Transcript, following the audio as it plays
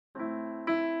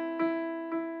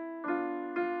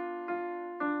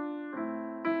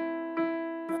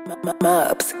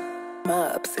Mubs,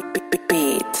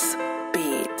 beats.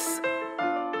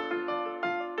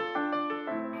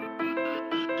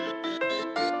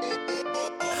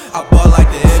 I ball like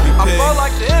the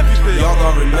MVP. Y'all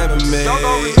gon' remember me.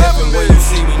 Even when you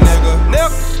see me, nigga.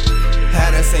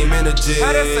 Had that same energy.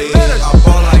 I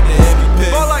ball like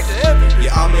the MVP.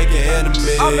 Yeah, I'm making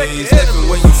enemies. Even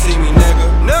when you see me, nigga.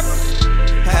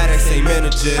 Had that same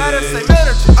energy. I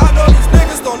know these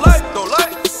niggas don't like.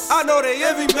 I know they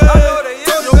envy me.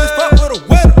 Told your bitch fuck with a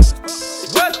winner.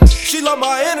 She love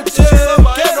my energy.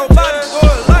 Can't nobody do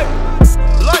it like.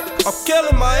 I'm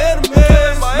killing my enemies.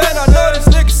 Man, I know these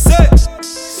niggas sick,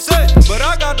 but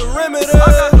I got the remedy.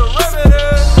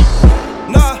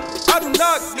 Nah, I do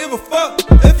not give a fuck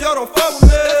if y'all don't fuck with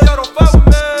me.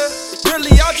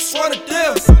 Really, I just wanna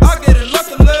deal. I get it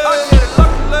luckily.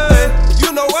 Hey,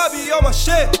 you know I be on my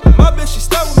shit. My bitch, she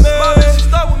stuck with me.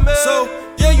 So,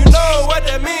 yeah, you know what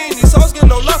that means. These hoes get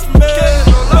no love from me.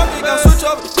 Fuck it, got switch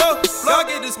over the flow. I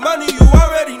get this money, you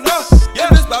already know. Yeah,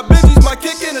 this my bitches, my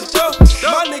kick in the door.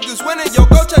 My niggas winning, yo,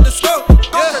 go check the scope.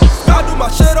 Yeah, I do my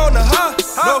shit on the high.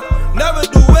 No, never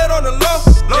do it on the low.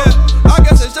 Yeah, I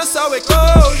guess it's just how it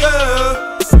goes.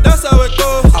 Yeah, that's how it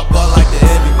goes. I ball like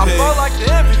the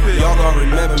MVP. Y'all gon'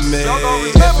 remember me.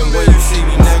 Even when you see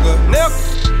me, nigga.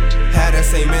 Had that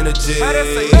same energy. I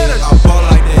ball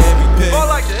like the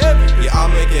MVP. Yeah,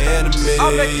 I'm making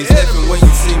enemies. Even when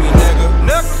you see me, nigga.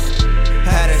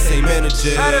 Had that same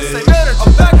energy.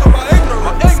 I'm back on my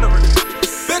ignorant.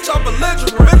 Bitch, I'm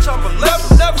belligerent.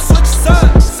 Never switch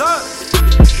sides.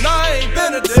 Nah, I ain't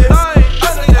been a day. I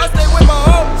stay with my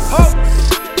hoes.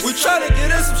 We tryna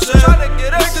get in some shit.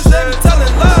 Niggas they be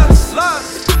telling lies.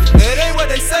 It ain't what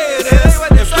they say it is.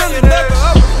 If really never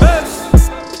up the best.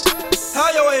 How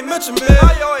yo ain't mention me?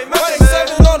 Why they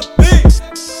serving on the beat?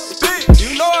 You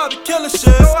know I be killing shit.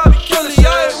 Really, I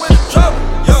ain't with the trouble.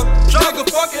 Yo, nigga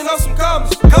fucking up some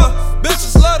comments.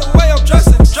 Bitches love the way I'm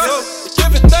dressing. Yo,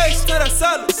 giving thanks to that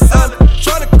salad.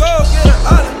 Tryna go get an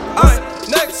island.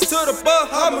 Next to the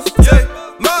Bahamas. Yeah,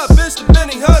 my bitch the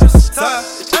Benny Hunters.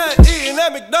 Ain't eating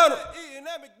at McDonald's.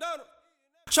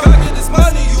 Tryna get this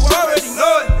money, you already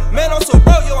know it. Man, I'm so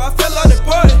broke, yo, I feel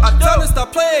unimportant. I tell them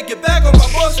stop playing, get back on my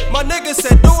bullshit. My nigga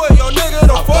said do it, yo, nigga,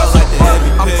 don't force it.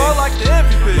 I ball like the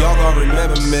MVP. Y'all gon'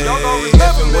 remember me.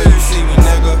 Even when you see me,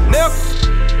 nigga.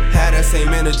 Had that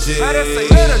same energy. I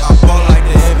ball like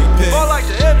the MVP.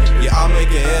 Yeah, I'm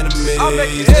making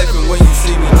enemies. Even when you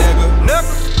see me, nigga.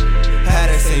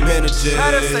 Had that same energy.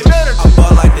 I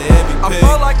ball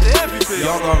like the MVP.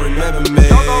 Y'all gon' remember me.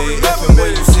 Even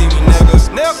when you see me, nigga.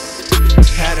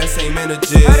 Had that same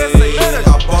energy. I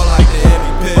ball like the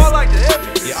MVP.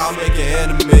 Yeah, I'm making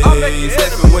enemies.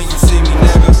 Even when you see me,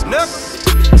 nigga.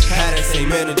 Had that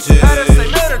same energy.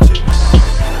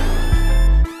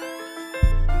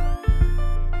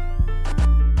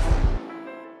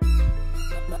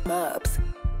 Mubs.